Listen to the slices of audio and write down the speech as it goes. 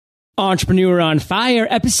Entrepreneur on Fire,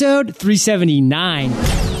 episode 379.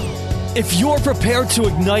 If you're prepared to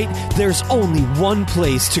ignite, there's only one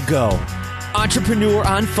place to go. Entrepreneur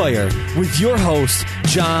on Fire with your host,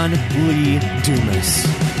 John Lee Dumas.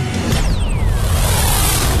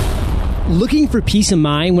 Looking for peace of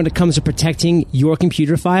mind when it comes to protecting your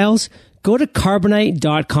computer files? Go to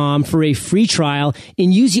Carbonite.com for a free trial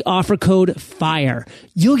and use the offer code FIRE.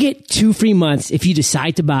 You'll get 2 free months if you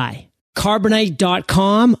decide to buy.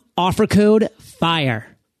 Carbonite.com, offer code FIRE.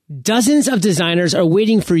 Dozens of designers are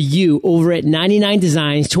waiting for you over at 99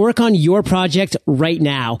 Designs to work on your project right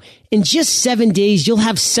now. In just 7 days, you'll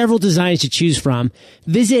have several designs to choose from.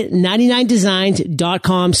 Visit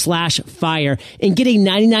 99designs.com/fire and get a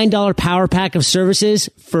 $99 power pack of services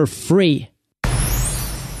for free.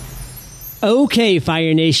 Okay,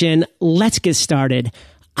 Fire Nation, let's get started.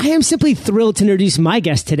 I am simply thrilled to introduce my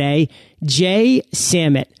guest today, Jay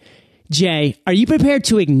Samit. Jay, are you prepared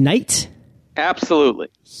to ignite? Absolutely.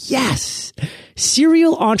 Yes.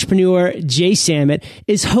 Serial entrepreneur Jay Samit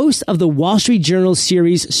is host of the Wall Street Journal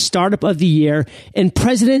series Startup of the Year and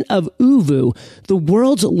president of ooVoo, the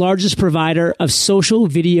world's largest provider of social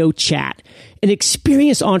video chat. An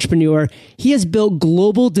experienced entrepreneur, he has built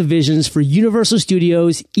global divisions for Universal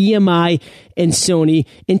Studios, EMI, and Sony,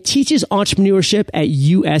 and teaches entrepreneurship at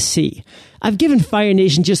USC. I've given Fire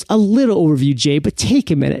Nation just a little overview, Jay, but take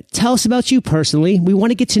a minute. Tell us about you personally. We want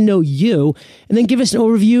to get to know you, and then give us an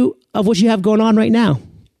overview of what you have going on right now.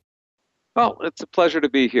 Well, it's a pleasure to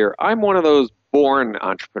be here. I'm one of those born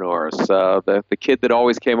entrepreneurs, the kid that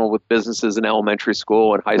always came up with businesses in elementary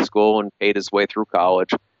school and high school and paid his way through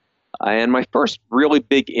college. And my first really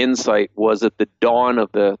big insight was at the dawn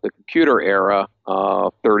of the computer era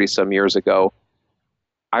 30-some years ago.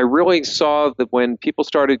 I really saw that when people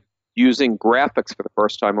started using graphics for the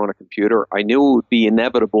first time on a computer, I knew it would be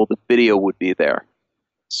inevitable that video would be there.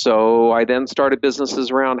 So I then started businesses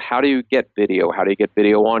around how do you get video, how do you get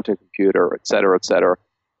video onto a computer, et cetera,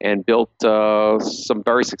 and built some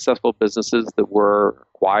very successful businesses that were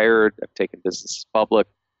acquired. I've taken businesses public.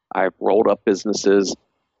 I've rolled up businesses.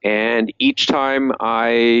 And each time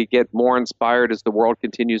I get more inspired as the world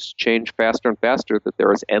continues to change faster and faster, that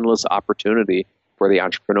there is endless opportunity for the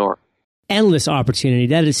entrepreneur. Endless opportunity.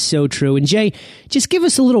 That is so true. And Jay, just give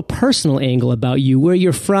us a little personal angle about you, where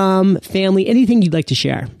you're from, family, anything you'd like to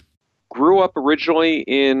share. Grew up originally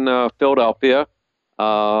in Philadelphia,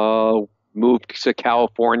 moved to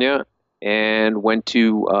California, and went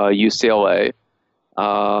to UCLA.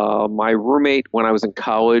 My roommate, when I was in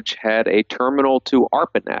college, had a terminal to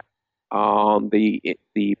ARPANET,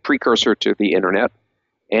 the precursor to the internet,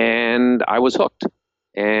 and I was hooked.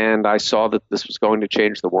 And I saw that this was going to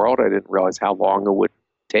change the world. I didn't realize how long it would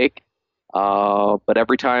take. But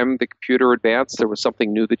every time the computer advanced, there was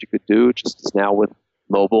something new that you could do, just as now with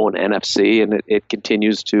mobile and NFC. And it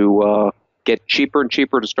continues to get cheaper and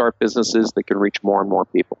cheaper to start businesses that can reach more and more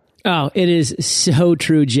people. Oh, it is so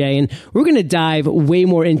true, Jay. And we're going to dive way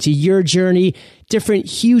more into your journey, different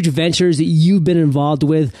huge ventures that you've been involved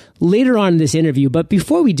with later on in this interview. But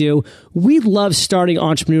before we do, we love starting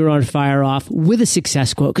Entrepreneur on Fire off with a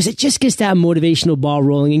success quote because it just gets that motivational ball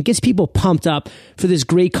rolling and gets people pumped up for this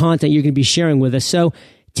great content you're going to be sharing with us. So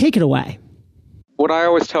take it away. What I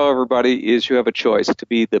always tell everybody is you have a choice to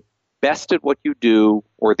be the best at what you do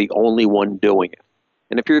or the only one doing it.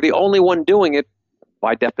 And if you're the only one doing it,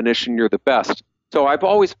 by definition, you're the best. So I've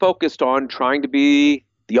always focused on trying to be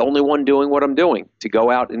the only one doing what I'm doing, to go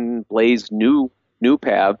out and blaze new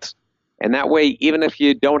paths. And that way, even if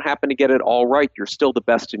you don't happen to get it all right, you're still the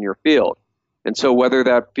best in your field. And so whether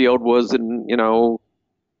that field was in,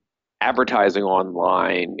 advertising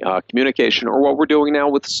online, communication, or what we're doing now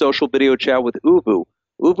with social video chat with ooVoo.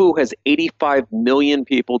 ooVoo has 85 million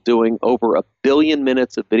people doing over 1 billion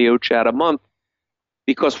minutes of video chat a month.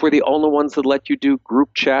 Because we're the only ones that let you do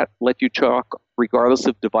group chat, let you talk regardless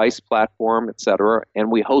of device, platform, et cetera,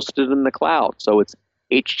 and we host it in the cloud. So it's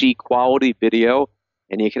HD quality video,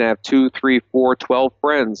 and you can have 2, 3, 4, 12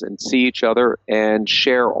 friends and see each other and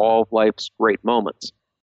share all of life's great moments.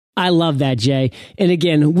 I love that, Jay. And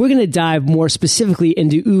again, we're going to dive more specifically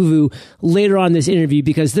into ooVoo later on in this interview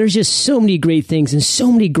because there's just so many great things and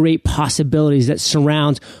so many great possibilities that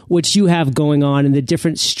surround what you have going on and the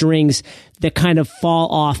different strings that kind of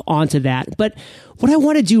fall off onto that. But what I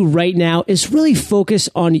want to do right now is really focus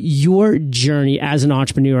on your journey as an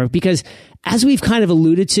entrepreneur because as we've kind of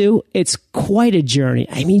alluded to, it's quite a journey.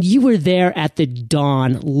 I mean, you were there at the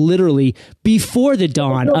dawn, literally before the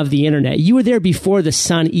dawn of the internet. You were there before the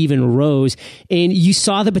sun even rose, and you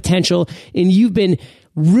saw the potential, and you've been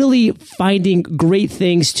really finding great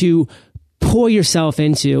things to pour yourself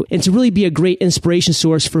into and to really be a great inspiration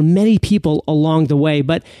source for many people along the way.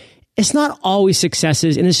 But it's not always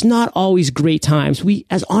successes and it's not always great times. We,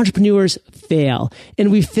 as entrepreneurs, fail,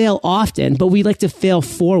 and we fail often, but we like to fail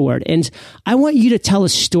forward. And I want you to tell a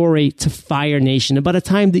story to Fire Nation about a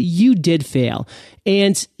time that you did fail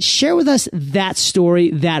and share with us that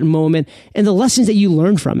story, that moment, and the lessons that you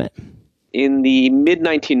learned from it. In the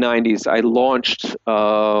mid-1990s, I launched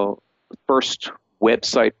the first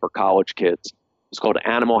website for college kids. It was called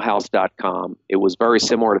animalhouse.com. It was very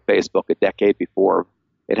similar to Facebook a decade before.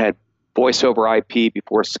 It had voice over IP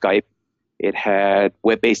before Skype. It had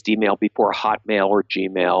web-based email before Hotmail or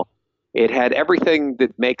Gmail. It had everything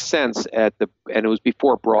that makes sense and it was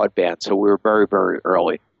before broadband, so we were very, very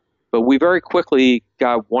early. But we very quickly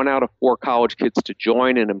got 1 out of 4 college kids to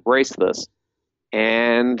join and embrace this.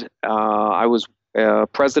 And I was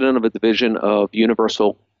president of a division of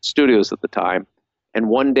Universal Studios at the time. And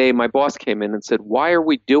one day my boss came in and said, "Why are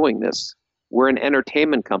we doing this? We're an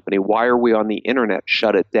entertainment company. Why are we on the internet?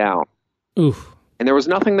 Shut it down." Oof. And there was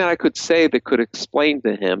nothing that I could say that could explain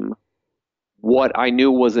to him what I knew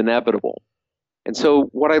was inevitable. And so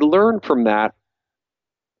what I learned from that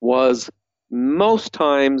was most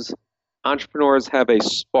times entrepreneurs have a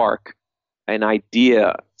spark, an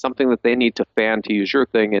idea, something that they need to fan, to use your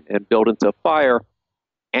thing, and build into a fire.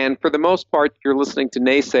 And for the most part, you're listening to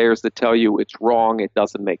naysayers that tell you it's wrong, it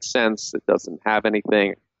doesn't make sense, it doesn't have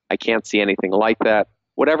anything, I can't see anything like that,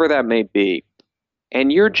 whatever that may be. And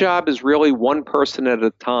your job is really one person at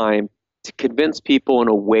a time to convince people in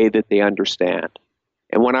a way that they understand.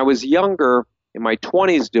 And when I was younger, in my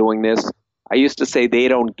 20s doing this, I used to say they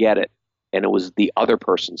don't get it, and it was the other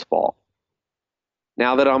person's fault.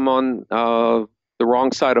 Now that I'm on the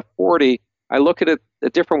wrong side of 40, I look at it a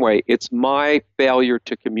different way. It's my failure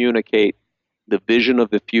to communicate the vision of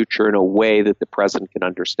the future in a way that the present can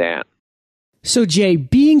understand. So Jay,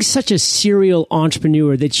 being such a serial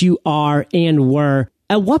entrepreneur that you are and were,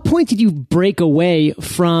 at what point did you break away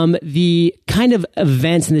from the kind of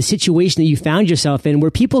events and the situation that you found yourself in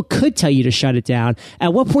where people could tell you to shut it down?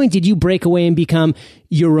 At what point did you break away and become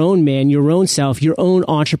your own man, your own self, your own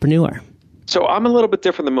entrepreneur? So I'm a little bit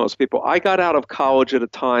different than most people. I got out of college at a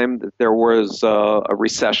time that there was a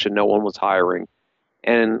recession. No one was hiring.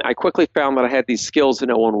 And I quickly found that I had these skills and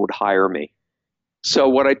no one would hire me. So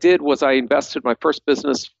what I did was I invested. My first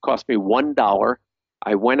business cost me $1.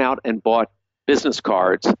 I went out and bought business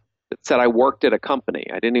cards that said I worked at a company.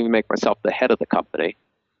 I didn't even make myself the head of the company.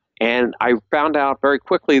 And I found out very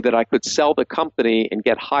quickly that I could sell the company and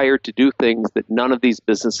get hired to do things that none of these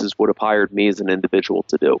businesses would have hired me as an individual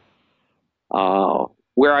to do.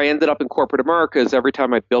 Where I ended up in corporate America is every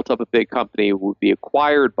time I built up a big company, it would be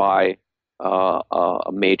acquired by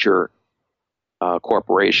a major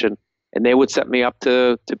corporation, and they would set me up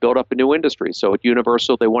to build up a new industry. So at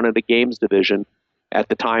Universal, they wanted a games division at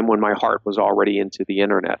the time when my heart was already into the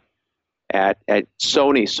internet. At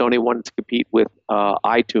Sony wanted to compete with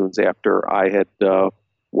iTunes after I had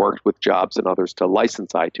worked with Jobs and others to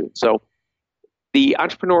license iTunes. So the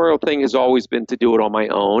entrepreneurial thing has always been to do it on my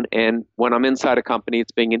own. And when I'm inside a company,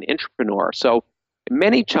 it's being an intrapreneur. So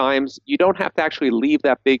many times you don't have to actually leave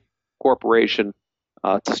that big corporation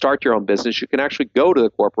to start your own business. You can actually go to the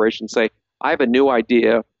corporation and say, I have a new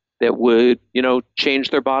idea that would, change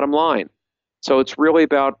their bottom line. So it's really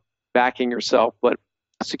about backing yourself. But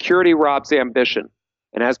security robs ambition.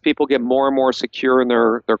 And as people get more and more secure in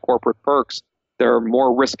their corporate perks, they're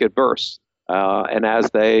more risk adverse. And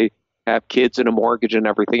as they have kids and a mortgage and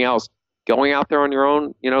everything else, going out there on your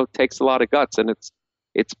own, takes a lot of guts. And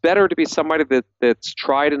it's better to be somebody that's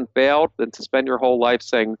tried and failed than to spend your whole life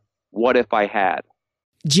saying, what if I had?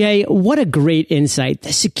 Jay, what a great insight.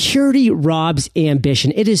 The security robs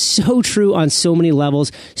ambition. It is so true on so many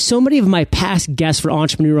levels. So many of my past guests for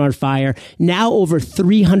Entrepreneur on Fire, now over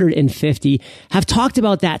 350, have talked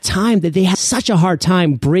about that time that they had such a hard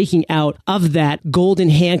time breaking out of that golden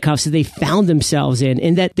handcuffs that they found themselves in,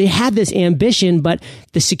 and that they had this ambition, but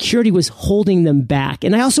the security was holding them back.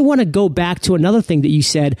 And I also want to go back to another thing that you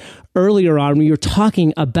said earlier on when you were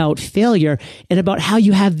talking about failure and about how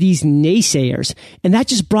you have these naysayers. And that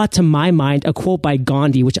just brought to my mind a quote by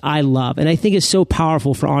Gandhi, which I love and I think is so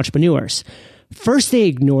powerful for entrepreneurs. First, they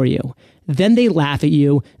ignore you. then they laugh at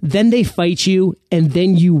you, then they fight you, and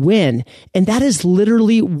then you win. And that is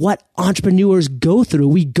literally what entrepreneurs go through.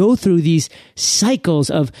 We go through these cycles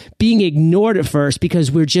of being ignored at first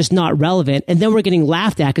because we're just not relevant. And then we're getting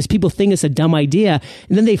laughed at because people think it's a dumb idea.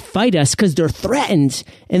 And then they fight us because they're threatened.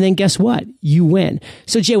 And then guess what? You win.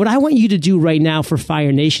 So Jay, what I want you to do right now for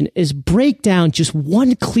Fire Nation is break down just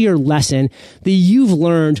one clear lesson that you've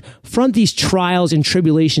learned from these trials and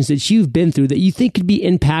tribulations that you've been through that you think could be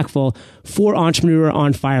impactful for Entrepreneur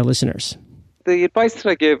on Fire listeners. The advice that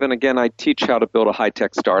I give, and again, I teach how to build a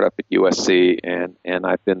high-tech startup at USC, and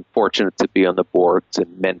I've been fortunate to be on the boards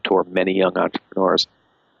and mentor many young entrepreneurs.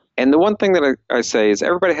 And the one thing that I say is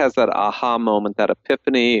everybody has that aha moment, that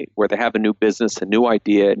epiphany where they have a new business, a new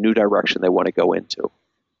idea, a new direction they want to go into.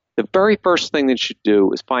 The very first thing that you should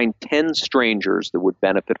do is find 10 strangers that would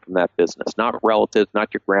benefit from that business, not relatives,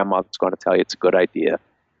 not your grandma that's going to tell you it's a good idea,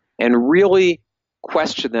 and really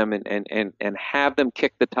question them and have them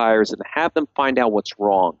kick the tires and have them find out what's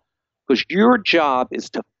wrong. Because your job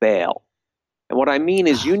is to fail. And what I mean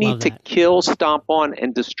is you need to kill, stomp on,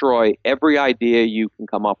 and destroy every idea you can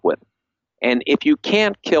come up with. And if you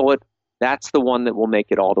can't kill it, that's the one that will make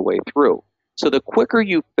it all the way through. So the quicker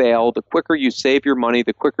you fail, the quicker you save your money,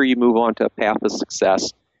 the quicker you move on to a path of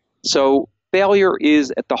success. So failure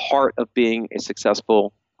is at the heart of being a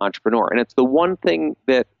successful entrepreneur. And it's the one thing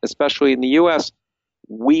that, especially in the U.S.,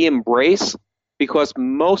 we embrace because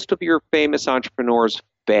most of your famous entrepreneurs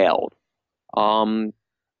failed. When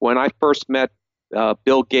I first met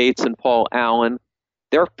Bill Gates and Paul Allen,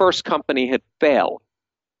 their first company had failed.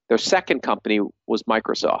 Their second company was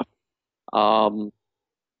Microsoft.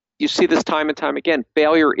 You see this time and time again.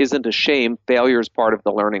 Failure isn't a shame. Failure is part of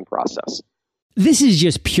the learning process. This is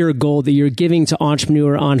just pure gold that you're giving to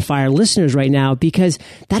Entrepreneur on Fire listeners right now, because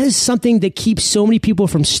that is something that keeps so many people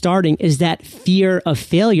from starting, is that fear of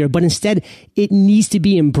failure. But instead, it needs to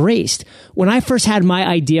be embraced. When I first had my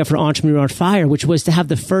idea for Entrepreneur on Fire, which was to have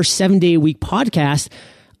the first 7-day-a-week podcast,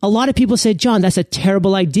 a lot of people said, John, that's a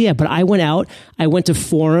terrible idea. But I went to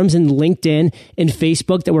forums and LinkedIn and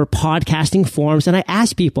Facebook that were podcasting forums. And I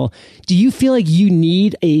asked people, do you feel like you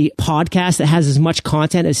need a podcast that has as much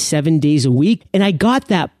content as 7 days a week? And I got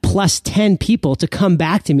that plus 10 people to come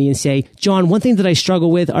back to me and say, John, one thing that I struggle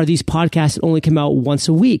with are these podcasts that only come out once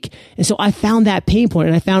a week. And so I found that pain point,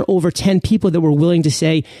 and I found over 10 people that were willing to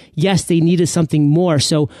say, yes, they needed something more.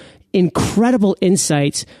 So incredible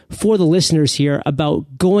insights for the listeners here about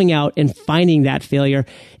going out and finding that failure.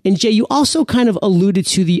 And Jay, you also kind of alluded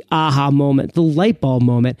to the aha moment, the light bulb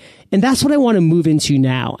moment. And that's what I want to move into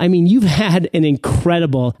now. I mean, you've had an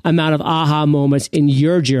incredible amount of aha moments in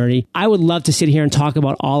your journey. I would love to sit here and talk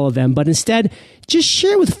about all of them, but instead, just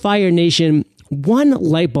share with Fire Nation one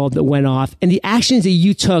light bulb that went off and the actions that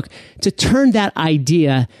you took to turn that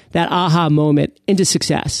idea, that aha moment, into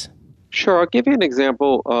success. Sure. I'll give you an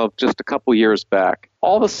example of just a couple years back.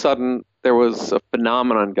 All of a sudden, there was a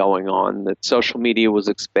phenomenon going on that social media was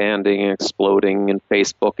expanding and exploding, and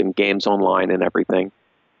Facebook and games online and everything.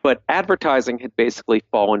 But advertising had basically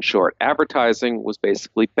fallen short. Advertising was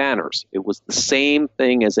basically banners. It was the same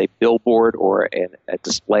thing as a billboard or a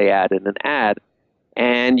display ad in an ad.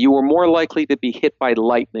 And you were more likely to be hit by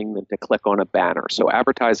lightning than to click on a banner. So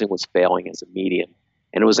advertising was failing as a medium.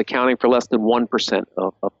 And it was accounting for less than 1%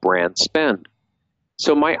 of brand spend.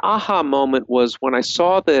 So my aha moment was when I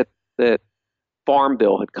saw that Farm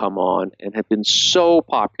Bill had come on and had been so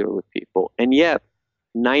popular with people, and yet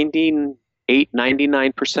 98,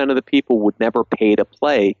 99% of the people would never pay to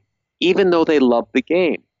play, even though they loved the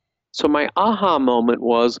game. So my aha moment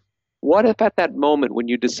was, what if at that moment when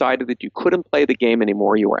you decided that you couldn't play the game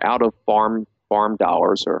anymore, you were out of farm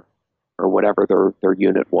dollars or whatever their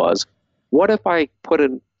unit was, what if I put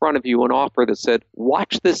in front of you an offer that said,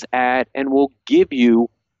 watch this ad and we'll give you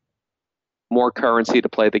more currency to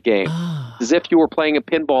play the game? As if you were playing a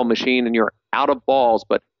pinball machine and you're out of balls,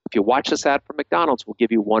 but if you watch this ad from McDonald's, we'll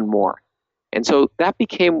give you one more. And so that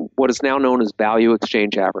became what is now known as value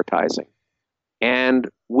exchange advertising. And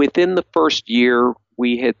within the first year,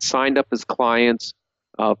 we had signed up as clients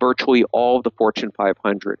virtually all of the Fortune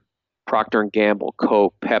 500. Procter & Gamble,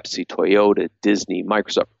 Coke, Pepsi, Toyota, Disney,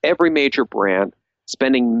 Microsoft, every major brand,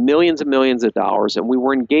 spending millions and millions of dollars. And we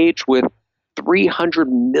were engaged with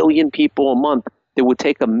 300 million people a month that would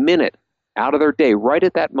take a minute out of their day right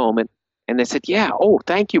at that moment. And they said, yeah,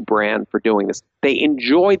 thank you, brand, for doing this. They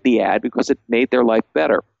enjoyed the ad because it made their life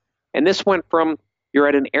better. And this went from you're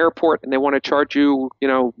at an airport and they want to charge you,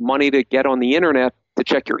 money to get on the internet to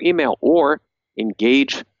check your email, or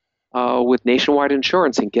engage with Nationwide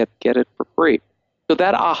Insurance and get it for free. So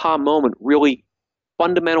that aha moment really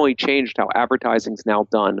fundamentally changed how advertising is now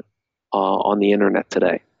done on the internet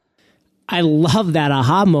today. I love that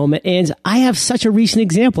aha moment. And I have such a recent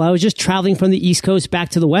example. I was just traveling from the East Coast back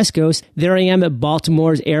to the West Coast. There I am at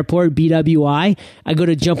Baltimore's airport, BWI. I go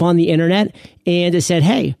to jump on the internet and it said,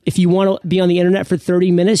 hey, if you want to be on the internet for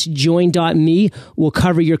 30 minutes, join.me will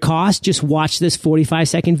cover your cost. Just watch this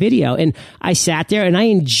 45-second video. And I sat there and I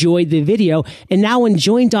enjoyed the video. And now when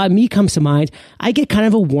join.me comes to mind, I get kind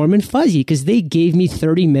of a warm and fuzzy because they gave me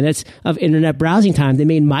 30 minutes of internet browsing time. They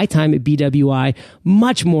made my time at BWI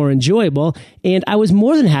much more enjoyable. And I was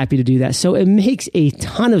more than happy to do that. So it makes a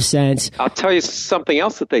ton of sense. I'll tell you something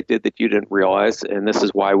else that they did that you didn't realize, and this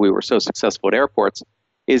is why we were so successful at airports,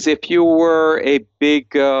 is if you were a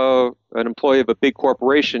big, an employee of a big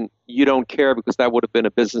corporation, you don't care because that would have been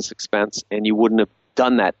a business expense and you wouldn't have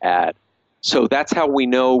done that ad. So that's how we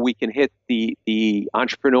know we can hit the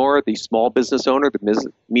entrepreneur, the small business owner,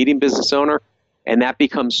 the medium business owner, and that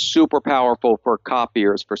becomes super powerful for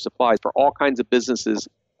copiers, for supplies, for all kinds of businesses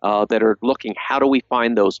that are looking, how do we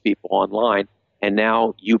find those people online? And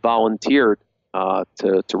now you volunteered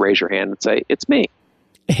to raise your hand and say, it's me.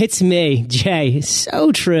 It's me, Jay.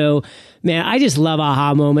 So true. Man, I just love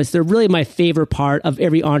aha moments. They're really my favorite part of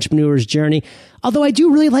every entrepreneur's journey. Although I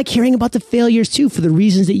do really like hearing about the failures too, for the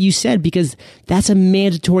reasons that you said, because that's a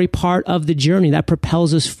mandatory part of the journey that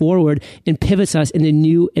propels us forward and pivots us into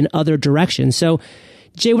new and other directions. So,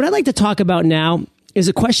 Jay, what I'd like to talk about now is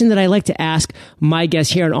a question that I like to ask my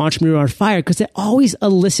guests here on Entrepreneur on Fire because it always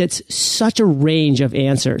elicits such a range of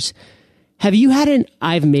answers. Have you had an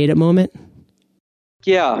I've made it moment?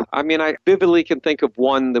 Yeah. I mean, I vividly can think of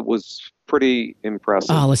one that was pretty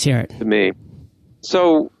impressive. Oh, let's hear it. To me.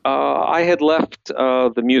 So I had left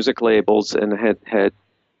the music labels and had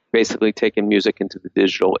basically taken music into the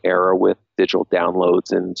digital era with digital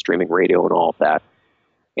downloads and streaming radio and all of that.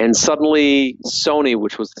 And suddenly Sony,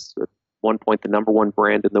 which was at one point the number one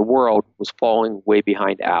brand in the world, was falling way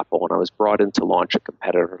behind Apple. And I was brought in to launch a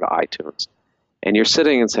competitor to iTunes. And you're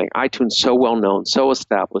sitting and saying, iTunes so well known, so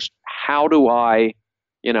established. How do I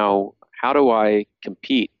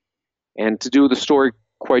compete? And to do the story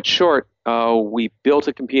quite short, we built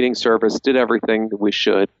a competing service, did everything that we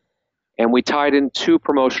should, and we tied in two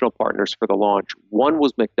promotional partners for the launch. One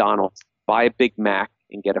was McDonald's, buy a Big Mac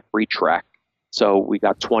and get a free track. So we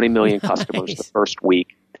got 20 million customers Nice. the first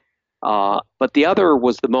week. But the other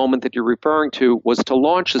was the moment that you're referring to, was to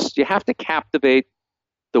launch this. You have to captivate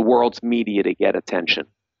the world's media to get attention.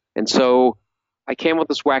 And so I came with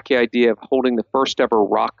this wacky idea of holding the first ever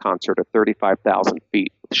rock concert at 35,000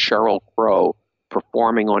 feet with Sheryl Crow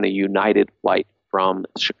performing on a United flight from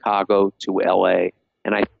Chicago to LA.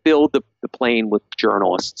 And I filled the plane with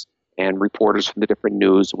journalists and reporters from the different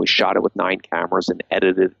news. And we shot it with 9 cameras and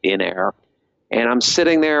edited in air. And I'm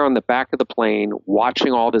sitting there on the back of the plane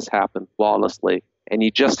watching all this happen flawlessly. And you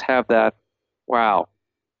just have that, wow,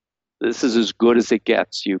 this is as good as it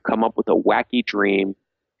gets. You come up with a wacky dream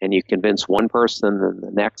and you convince one person and the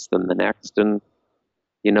next, and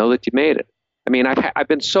you know that you made it. I mean, I've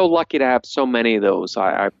been so lucky to have so many of those.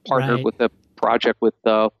 I've partnered Right. with a project with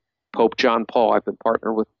Pope John Paul. I've been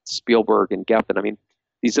partnered with Spielberg and Geffen. I mean,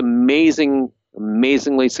 these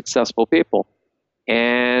amazingly successful people.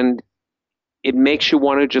 And it makes you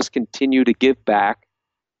want to just continue to give back.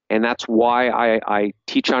 And that's why I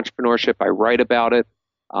teach entrepreneurship. I write about it.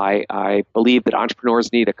 I believe that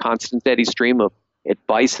entrepreneurs need a constant, steady stream of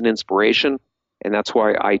advice and inspiration. And that's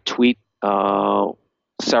why I tweet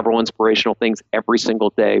several inspirational things every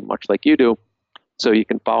single day, much like you do. So you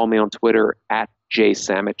can follow me on Twitter at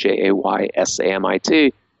JSamit,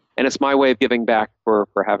 JAYSAMIT. And it's my way of giving back for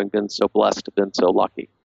having been so blessed, been so lucky.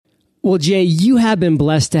 Well, Jay, you have been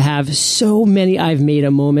blessed to have so many I've made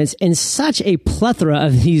it moments and such a plethora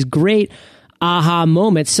of these great aha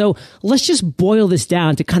moments. So let's just boil this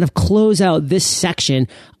down to kind of close out this section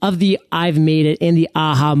of the I've made it and the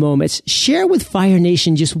aha moments. Share with Fire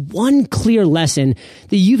Nation just one clear lesson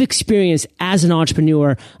that you've experienced as an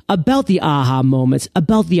entrepreneur about the aha moments,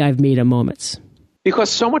 about the I've made it moments.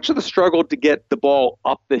 Because so much of the struggle to get the ball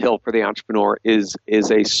up the hill for the entrepreneur is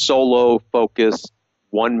a solo focus,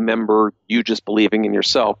 one member, you just believing in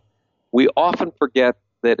yourself. We often forget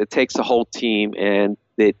that it takes a whole team, and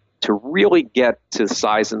that to really get to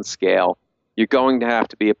size and scale, you're going to have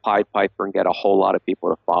to be a Pied Piper and get a whole lot of people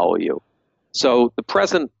to follow you. So the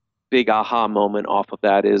present big aha moment off of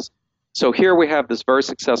that is, so here we have this very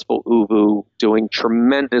successful ooVoo doing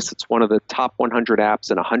tremendous. It's one of the top 100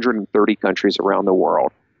 apps in 130 countries around the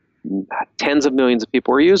world. Tens of millions of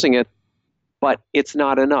people are using it, but it's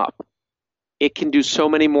not enough. It can do so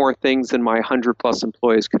many more things than my 100 plus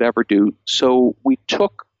employees could ever do. So we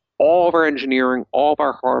took all of our engineering, all of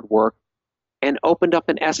our hard work, and opened up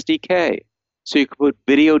an SDK. So you could put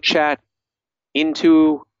video chat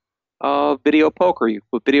into video poker. You can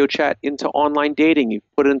put video chat into online dating. You can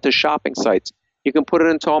put it into shopping sites. You can put it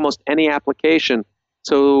into almost any application.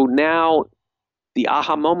 So now the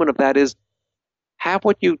aha moment of that is have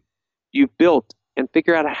what you've built and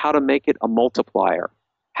figure out how to make it a multiplier,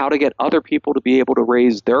 how to get other people to be able to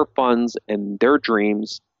raise their funds and their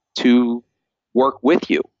dreams to work with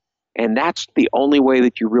you. And that's the only way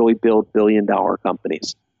that you really build billion-dollar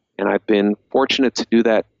companies. And I've been fortunate to do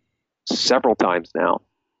that several times now.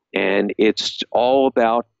 And it's all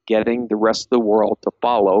about getting the rest of the world to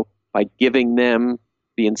follow by giving them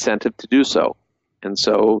the incentive to do so. And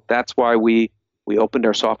so that's why we opened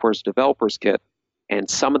our software as developers kit. And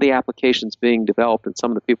some of the applications being developed and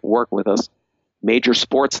some of the people working with us, major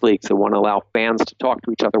sports leagues that want to allow fans to talk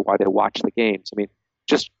to each other while they watch the games. I mean,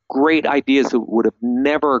 just great ideas that would have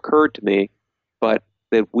never occurred to me, but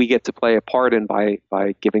that we get to play a part in by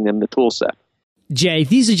giving them the tool set. Jay,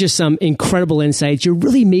 these are just some incredible insights. You're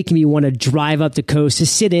really making me want to drive up the coast to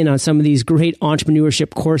sit in on some of these great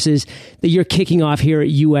entrepreneurship courses that you're kicking off here at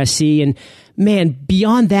USC. And man,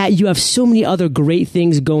 beyond that, you have so many other great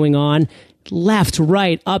things going on. Left,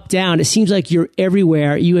 right, up, down. It seems like you're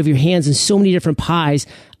everywhere. You have your hands in so many different pies.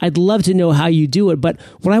 I'd love to know how you do it. But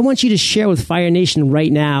what I want you to share with Fire Nation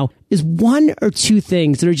right now is one or two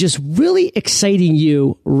things that are just really exciting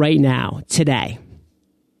you right now, today.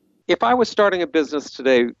 If I was starting a business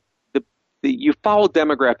today, you follow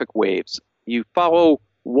demographic waves. You follow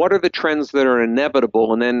what are the trends that are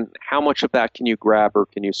inevitable, and then how much of that can you grab or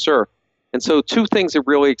can you surf? And so two things that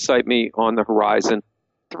really excite me on the horizon.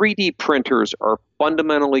 3D printers are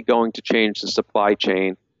fundamentally going to change the supply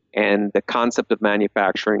chain and the concept of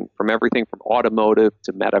manufacturing, from everything from automotive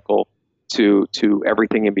to medical to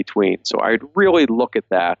everything in between. So I'd really look at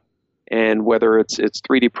that. And whether it's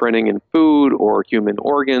 3D printing in food or human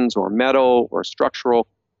organs or metal or structural,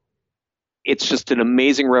 it's just an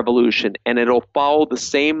amazing revolution. And it'll follow the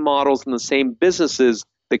same models and the same businesses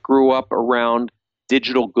that grew up around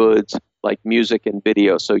digital goods like music and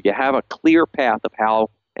video. So you have a clear path of how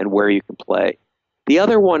and where you can play. The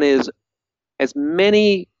other one is, as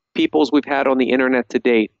many people as we've had on the internet to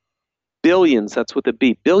date, billions, that's what the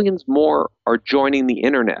B, billions more are joining the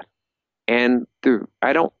internet. And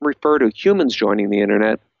I don't refer to humans joining the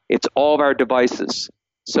internet, it's all of our devices.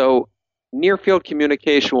 So near field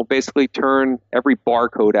communication will basically turn every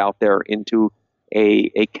barcode out there into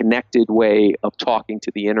a connected way of talking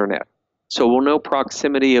to the internet. So we'll know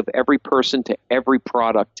proximity of every person to every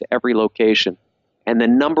product to every location. And the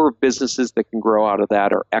number of businesses that can grow out of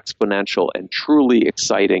that are exponential and truly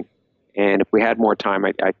exciting. And if we had more time,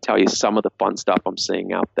 I'd tell you some of the fun stuff I'm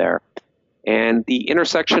seeing out there. And the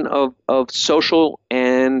intersection of social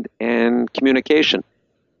and communication.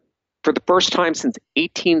 For the first time since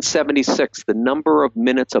 1876, the number of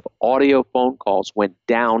minutes of audio phone calls went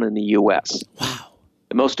down in the U.S. Wow.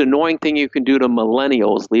 The most annoying thing you can do to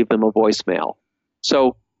millennials, leave them a voicemail.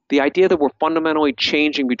 So the idea that we're fundamentally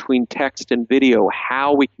changing between text and video,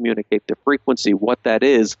 how we communicate, the frequency, what that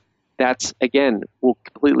is, that's, again, will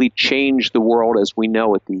completely change the world as we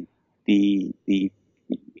know it, the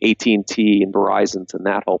AT&T and Verizon's and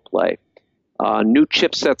that whole play. New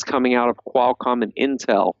chipsets coming out of Qualcomm and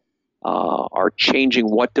Intel are changing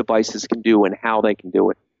what devices can do and how they can do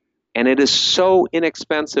it. And it is so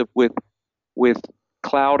inexpensive with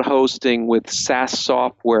cloud hosting, with SaaS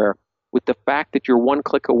software, with the fact that you're one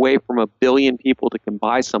click away from 1 billion people that can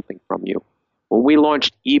buy something from you. When we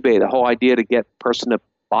launched eBay, the whole idea to get a person to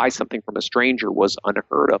buy something from a stranger was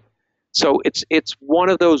unheard of. So it's one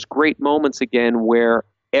of those great moments again where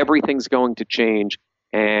everything's going to change,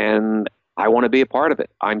 and I want to be a part of it.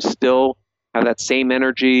 I'm still have that same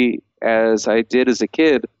energy as I did as a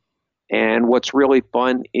kid, and what's really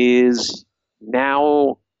fun is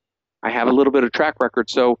now I have a little bit of track record.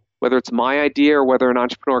 So whether it's my idea or whether an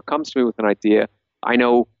entrepreneur comes to me with an idea, I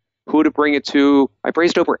know who to bring it to. I've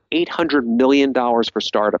raised over $800 million for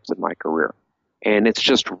startups in my career, and it's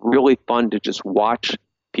just really fun to just watch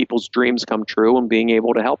people's dreams come true and being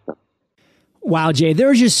able to help them. Wow, Jay, there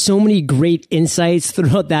are just so many great insights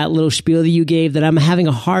throughout that little spiel that you gave that I'm having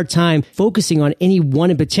a hard time focusing on any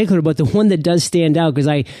one in particular, but the one that does stand out, because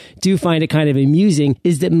I do find it kind of amusing,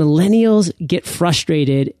 is that millennials get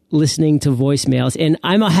frustrated listening to voicemails. And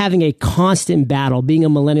I'm having a constant battle, being a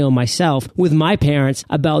millennial myself, with my parents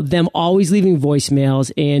about them always leaving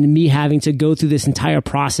voicemails and me having to go through this entire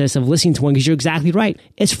process of listening to one, because you're exactly right.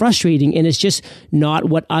 It's frustrating, and it's just not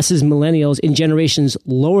what us as millennials in generations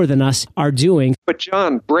lower than us are doing. But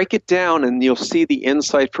John, break it down and you'll see the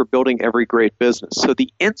insight for building every great business. So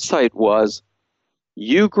the insight was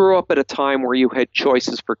You grew up at a time where you had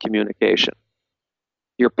choices for communication.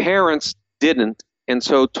 Your parents didn't. And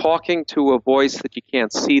so talking to a voice that you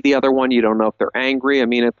can't see the other one, you don't know if they're angry. I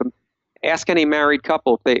mean, ask any married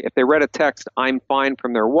couple, if they read a text, "I'm fine,"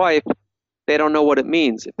 from their wife, they don't know what it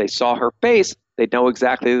means. If they saw her face, they'd know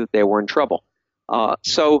exactly that they were in trouble.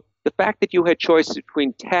 So the fact that you had choices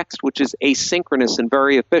between text, which is asynchronous and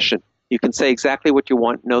very efficient, you can say exactly what you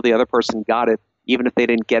want, know the other person got it, even if they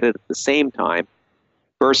didn't get it at the same time,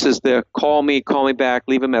 versus the call me back,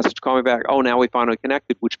 leave a message, call me back, oh, now we finally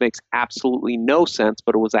connected, which makes absolutely no sense,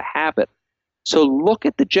 but it was a habit. So look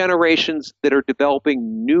at the generations that are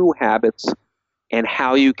developing new habits and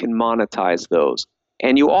how you can monetize those.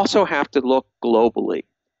 And you also have to look globally.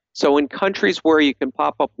 So in countries where you can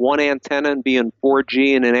pop up one antenna and be in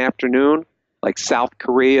 4G in an afternoon, like South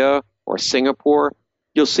Korea or Singapore,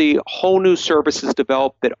 you'll see whole new services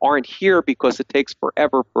develop that aren't here because it takes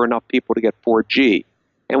forever for enough people to get 4G.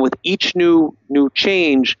 And with each new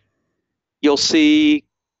change, you'll see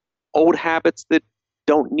old habits that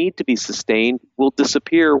don't need to be sustained will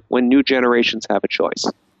disappear when new generations have a choice.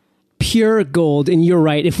 Pure gold. And you're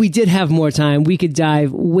right. If we did have more time, we could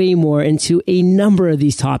dive way more into a number of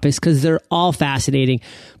these topics because they're all fascinating.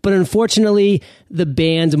 But unfortunately, the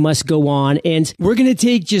band must go on. And we're going to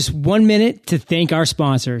take just 1 minute to thank our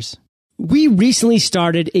sponsors. We recently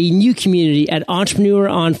started a new community at Entrepreneur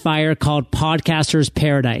on Fire called Podcasters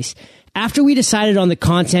Paradise. After we decided on the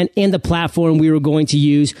content and the platform we were going to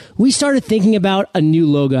use, we started thinking about a new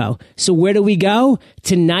logo. So where do we go?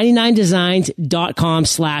 To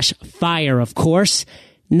 99designs.com/fire, of course.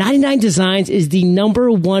 99 Designs is the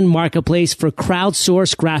 #1 marketplace for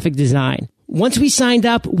crowdsourced graphic design. Once we signed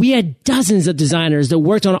up, we had dozens of designers that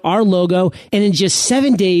worked on our logo, and in just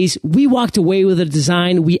 7 days, we walked away with a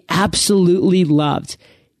design we absolutely loved.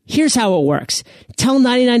 Here's how it works. Tell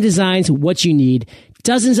 99 Designs what you need.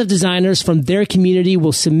 Dozens of designers from their community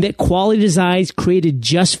will submit quality designs created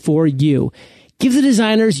just for you. Give the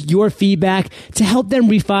designers your feedback to help them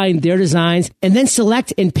refine their designs and then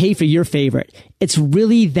select and pay for your favorite. It's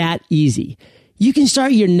really that easy. You can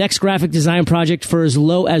start your next graphic design project for as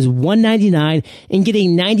low as $199 and get a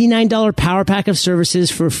 $99 power pack of services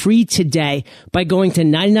for free today by going to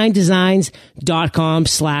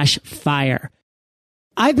 99designs.com/fire.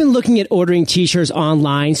 I've been looking at ordering t-shirts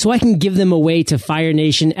online so I can give them away to Fire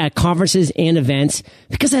Nation at conferences and events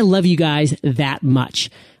because I love you guys that much.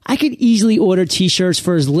 I could easily order t-shirts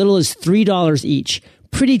for as little as $3 each.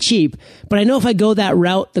 Pretty cheap, but I know if I go that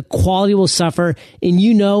route, the quality will suffer, and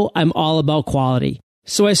you know I'm all about quality.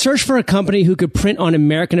 So I searched for a company who could print on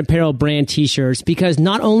American Apparel brand t-shirts because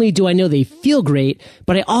not only do I know they feel great,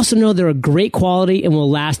 but I also know they're a great quality and will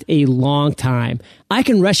last a long time. I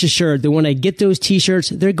can rest assured that when I get those t-shirts,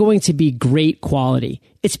 they're going to be great quality.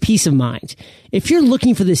 It's peace of mind. If you're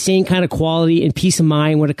looking for the same kind of quality and peace of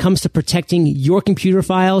mind when it comes to protecting your computer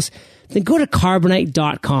files, then go to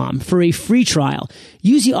Carbonite.com for a free trial.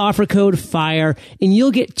 Use the offer code FIRE and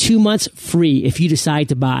you'll get 2 months free if you decide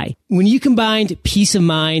to buy. When you combine peace of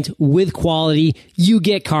mind with quality, you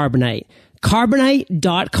get Carbonite.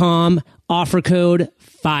 Carbonite.com, offer code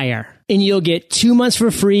FIRE. And you'll get 2 months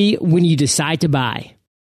for free when you decide to buy.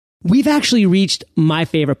 We've actually reached my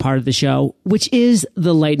favorite part of the show, which is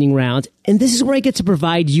the lightning round. And this is where I get to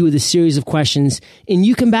provide you with a series of questions, and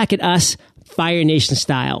you come back at us Fire Nation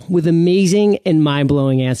style with amazing and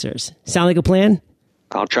mind-blowing answers. Sound like a plan?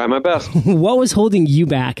 I'll try my best. What was holding you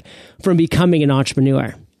back from becoming an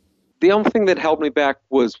entrepreneur? The only thing that held me back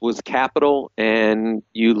was capital, and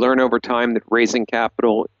you learn over time that raising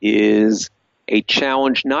capital is a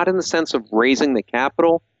challenge, not in the sense of raising the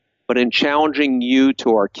capital, but in challenging you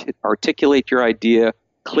to articulate your idea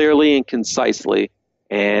clearly and concisely,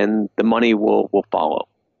 and the money will follow.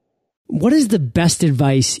 What is the best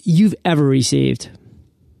advice you've ever received?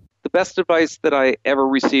 The best advice that I ever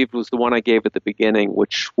received was the one I gave at the beginning,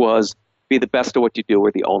 which was be the best at what you do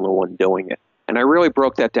or the only one doing it. And I really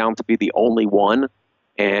broke that down to be the only one,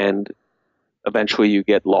 and eventually you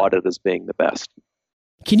get lauded as being the best.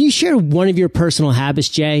 Can you share one of your personal habits,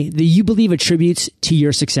 Jay, that you believe attributes to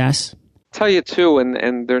your success? I'll tell you two,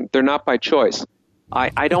 and they're not by choice.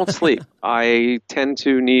 I don't sleep. I tend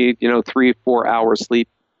to need 3-4 hours sleep,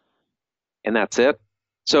 and that's it.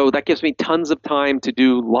 So that gives me tons of time to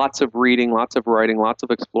do lots of reading, lots of writing, lots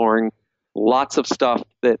of exploring, lots of stuff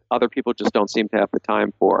that other people just don't seem to have the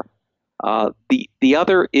time for. The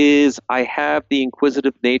other is I have the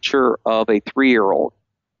inquisitive nature of a 3-year-old.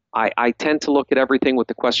 I tend to look at everything with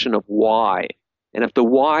the question of why. And if the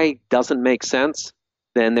why doesn't make sense,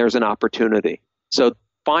 then there's an opportunity. So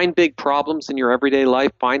find big problems in your everyday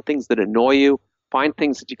life. Find things that annoy you. Find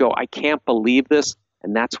things that you go, I can't believe this.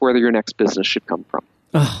 And that's where your next business should come from.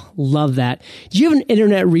 Oh, love that. Do you have an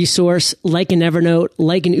internet resource like an Evernote,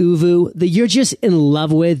 like an ooVoo, that you're just in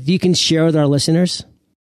love with you can share with our listeners?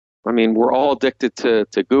 I mean, we're all addicted to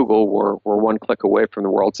Google. We're one click away from the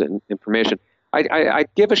world's information. I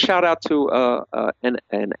give a shout out to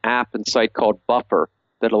an app and site called Buffer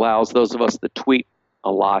that allows those of us that tweet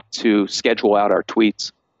a lot to schedule out our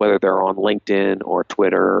tweets, whether they're on LinkedIn or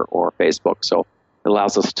Twitter or Facebook. So it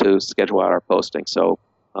allows us to schedule out our posting. So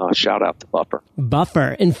shout out to Buffer.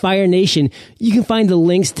 Buffer. And Fire Nation, you can find the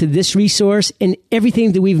links to this resource and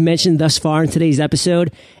everything that we've mentioned thus far in today's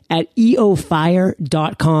episode at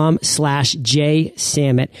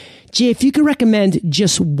eofire.com/jsamit. Jay, if you could recommend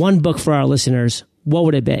just one book for our listeners, what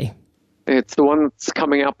would it be? It's the one that's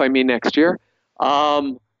coming out by me next year.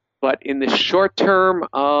 But in the short term,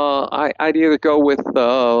 I'd either go with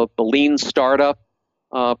the Lean Startup,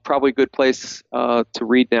 probably a good place to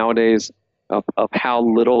read nowadays of how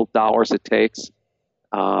little dollars it takes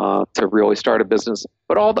to really start a business.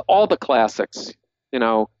 But all the classics,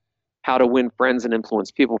 How to Win Friends and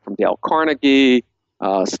Influence People from Dale Carnegie,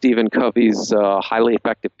 Stephen Covey's Highly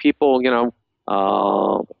Effective People,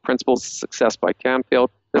 Principles of Success by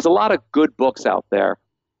Canfield. There's a lot of good books out there.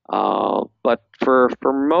 But for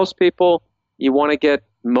most people, you want to get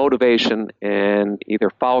motivation and either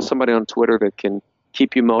follow somebody on Twitter that can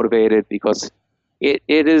keep you motivated, because it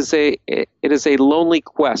is a lonely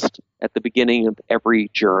quest at the beginning of every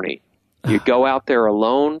journey. You go out there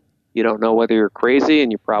alone. You don't know whether you're crazy,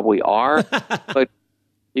 and you probably are, but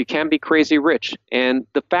you can be crazy rich. And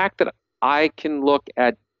the fact that I can look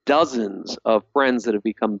at dozens of friends that have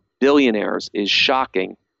become billionaires is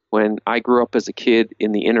shocking. When I grew up as a kid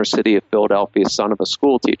in the inner city of Philadelphia, son of a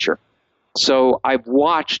school teacher. So I've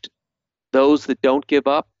watched those that don't give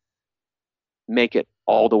up make it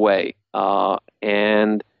all the way.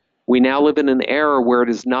 And we now live in an era where it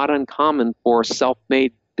is not uncommon for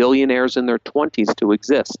self-made billionaires in their 20s to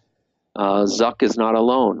exist. Zuck is not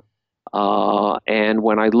alone. And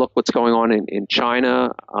when I look what's going on in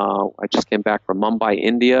China, I just came back from Mumbai,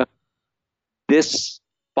 India. This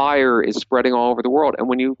fire is spreading all over the world. And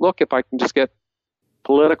when you look, if I can just get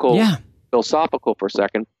political, philosophical for a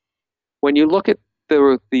second, when you look at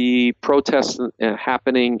the protests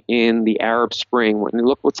happening in the Arab Spring, when you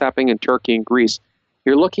look what's happening in Turkey and Greece,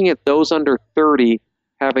 you're looking at those under 30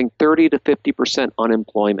 having 30 to 50%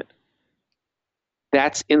 unemployment.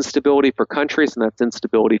 That's instability for countries, and that's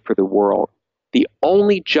instability for the world. The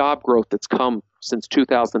only job growth that's come since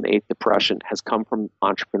 2008 depression has come from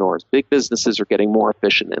entrepreneurs. Big businesses are getting more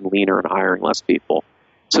efficient and leaner and hiring less people.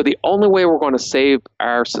 So the only way we're going to save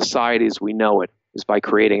our society as we know it is by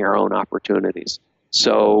creating our own opportunities.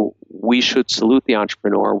 So we should salute the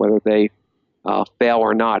entrepreneur, whether they fail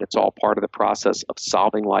or not. It's all part of the process of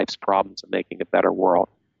solving life's problems and making a better world.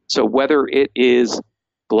 So whether it is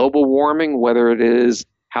global warming, whether it is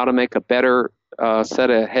how to make a better set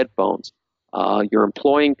of headphones, you're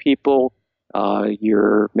employing people,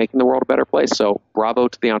 you're making the world a better place. So bravo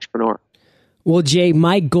to the entrepreneur. Well, Jay,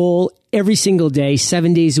 my goal every single day,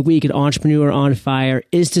 7 days a week at Entrepreneur on Fire,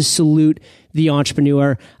 is to salute the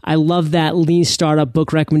entrepreneur. I love that Lean Startup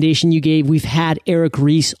book recommendation you gave. We've had Eric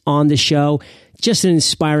Ries on the show, just an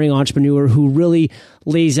inspiring entrepreneur who really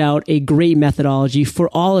lays out a great methodology for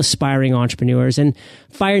all aspiring entrepreneurs. And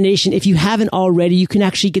Fire Nation, if you haven't already, you can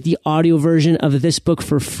actually get the audio version of this book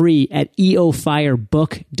for free at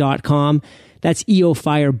eofirebook.com. That's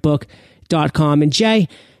eofirebook.com. And Jay,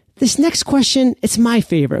 this next question, it's my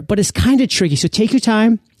favorite, but it's kind of tricky. So take your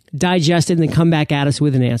time, digest it, and then come back at us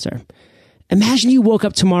with an answer. Imagine you woke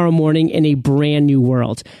up tomorrow morning in a brand new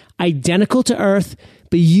world, identical to Earth,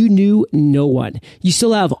 but you knew no one. You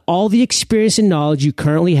still have all the experience and knowledge you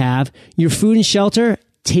currently have, your food and shelter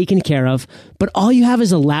taken care of, but all you have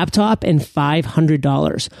is a laptop and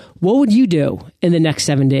 $500. What would you do in the next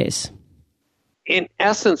 7 days? In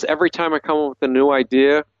essence, every time I come up with a new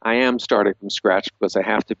idea, I am starting from scratch because I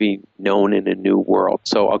have to be known in a new world.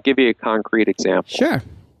 So I'll give you a concrete example. Sure.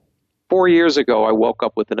 4 years ago, I woke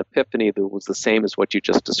up with an epiphany that was the same as what you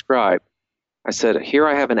just described. I said, here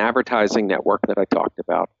I have an advertising network that I talked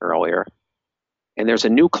about earlier, and there's a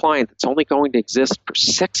new client that's only going to exist for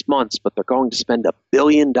 6 months, but they're going to spend $1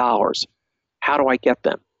 billion. How do I get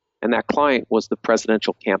them? And that client was the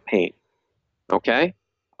presidential campaign. Okay?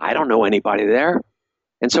 I don't know anybody there.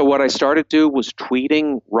 And so what I started to do was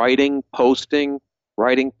tweeting, writing, posting,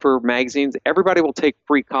 writing for magazines. Everybody will take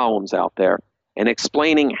free columns out there and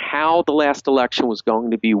explaining how the last election was going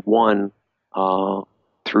to be won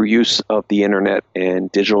through use of the internet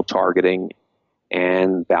and digital targeting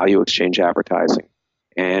and value exchange advertising.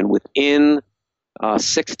 And within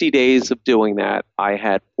 60 days of doing that, I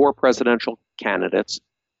had 4 presidential candidates,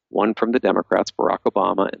 1 from the Democrats, Barack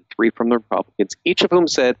Obama, and 3 from the Republicans, each of whom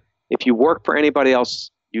said, if you work for anybody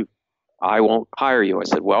else, I won't hire you. I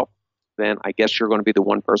said, well, then I guess you're going to be the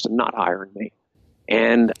one person not hiring me.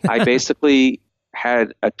 And I basically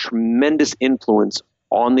had a tremendous influence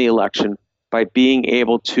on the election by being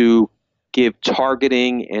able to give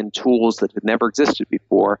targeting and tools that had never existed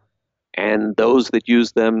before. And those that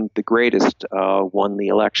used them the greatest won the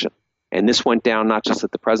election. And this went down not just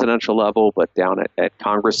at the presidential level, but down at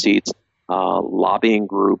Congress seats, lobbying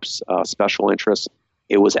groups, special interests.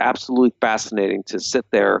 It was absolutely fascinating to sit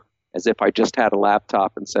there as if I just had a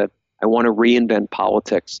laptop and said, I want to reinvent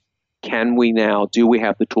politics. Can we now? Do we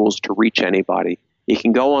have the tools to reach anybody? You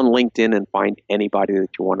can go on LinkedIn and find anybody that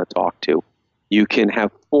you want to talk to. You can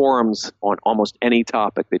have forums on almost any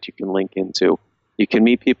topic that you can link into. You can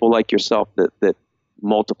meet people like yourself that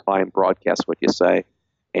multiply and broadcast what you say.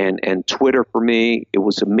 And Twitter, for me, it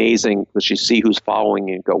was amazing because you see who's following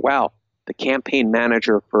you and go, wow, the campaign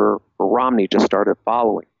manager for Romney just started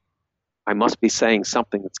following. I must be saying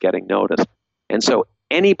something that's getting noticed. And so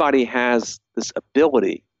anybody has this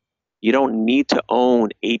ability. You don't need to own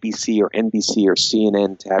ABC or NBC or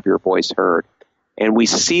CNN to have your voice heard. And we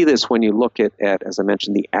see this when you look at, as I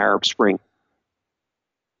mentioned, the Arab Spring.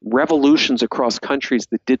 Revolutions across countries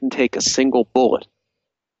that didn't take a single bullet,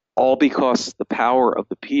 all because the power of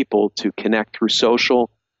the people to connect through social,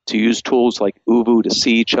 to use tools like ooVoo to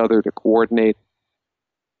see each other, to coordinate.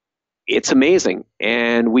 It's amazing.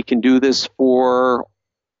 And we can do this for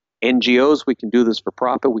NGOs. We can do this for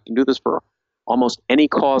profit. We can do this for almost any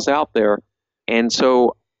cause out there. And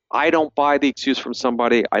so I don't buy the excuse from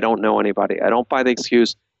somebody, I don't know anybody. I don't buy the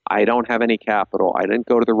excuse, I don't have any capital. I didn't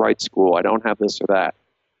go to the right school. I don't have this or that.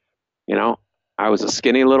 You know, I was a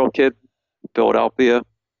skinny little kid in Philadelphia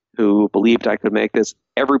who believed I could make this.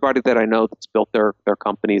 Everybody that I know that's built their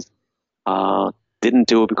companies didn't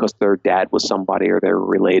do it because their dad was somebody or they were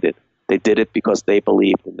related. They did it because they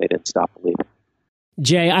believed and they didn't stop believing.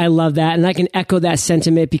 Jay, I love that. And I can echo that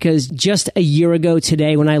sentiment because just a year ago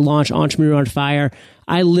today, when I launched Entrepreneur on Fire,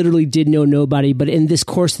 I literally did know nobody. But in this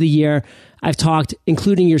course of the year, I've talked,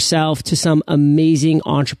 including yourself, to some amazing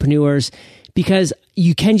entrepreneurs because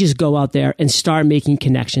you can just go out there and start making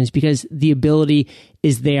connections because the ability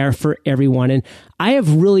is there for everyone. And I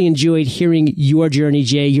have really enjoyed hearing your journey,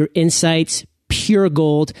 Jay, your insights, pure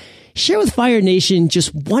gold. Share with Fire Nation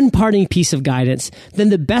just one parting piece of guidance, then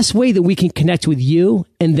the best way that we can connect with you,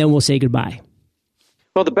 and then we'll say goodbye.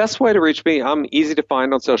 Well, the best way to reach me, I'm easy to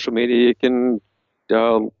find on social media. You can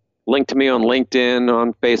link to me on LinkedIn,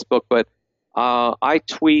 on Facebook, but I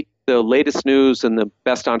tweet the latest news and the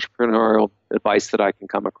best entrepreneurial advice that I can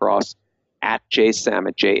come across at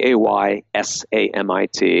JSamit,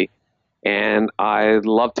 JaySamit. And I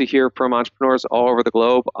love to hear from entrepreneurs all over the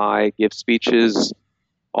globe. I give speeches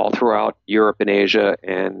all throughout Europe and Asia,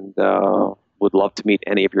 and would love to meet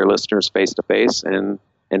any of your listeners face to face and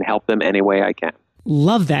help them any way I can.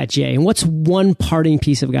 Love that, Jay. And what's one parting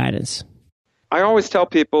piece of guidance? I always tell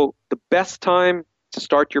people the best time to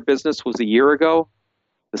start your business was a year ago.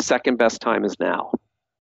 The second best time is now.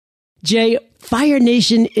 Jay, Fire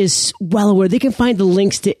Nation is well aware. They can find the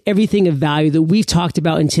links to everything of value that we've talked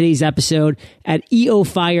about in today's episode at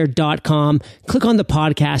eofire.com. Click on the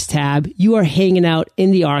podcast tab. You are hanging out in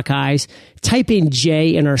the archives. Type in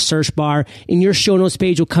Jay in our search bar, and your show notes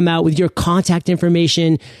page will come out with your contact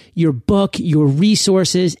information, your book, your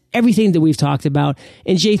resources, everything that we've talked about.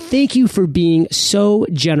 And Jay, thank you for being so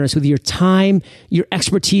generous with your time, your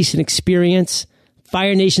expertise, and experience.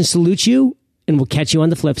 Fire Nation salutes you, and we'll catch you on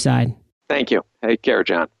the flip side. Thank you. Take care,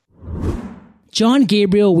 John. John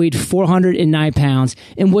Gabriel weighed 409 pounds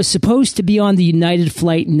and was supposed to be on the United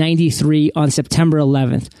Flight 93 on September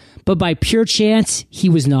 11th, but by pure chance, he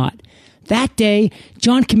was not. That day,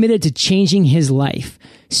 John committed to changing his life.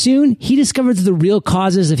 Soon, he discovered that the real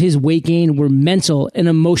causes of his weight gain were mental and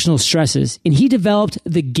emotional stresses, and he developed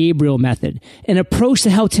the Gabriel method, an approach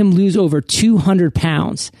that helped him lose over 200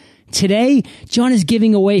 pounds. Today, John is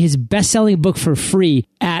giving away his best-selling book for free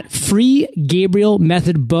at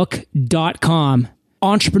freegabrielmethodbook.com.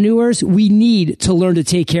 Entrepreneurs, we need to learn to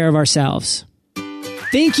take care of ourselves.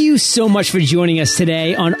 Thank you so much for joining us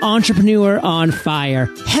today on Entrepreneur on Fire.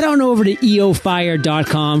 Head on over to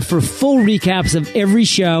eofire.com for full recaps of every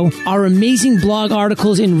show, our amazing blog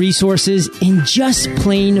articles and resources, and just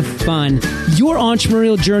plain fun. Your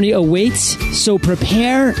entrepreneurial journey awaits, so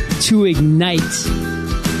prepare to ignite.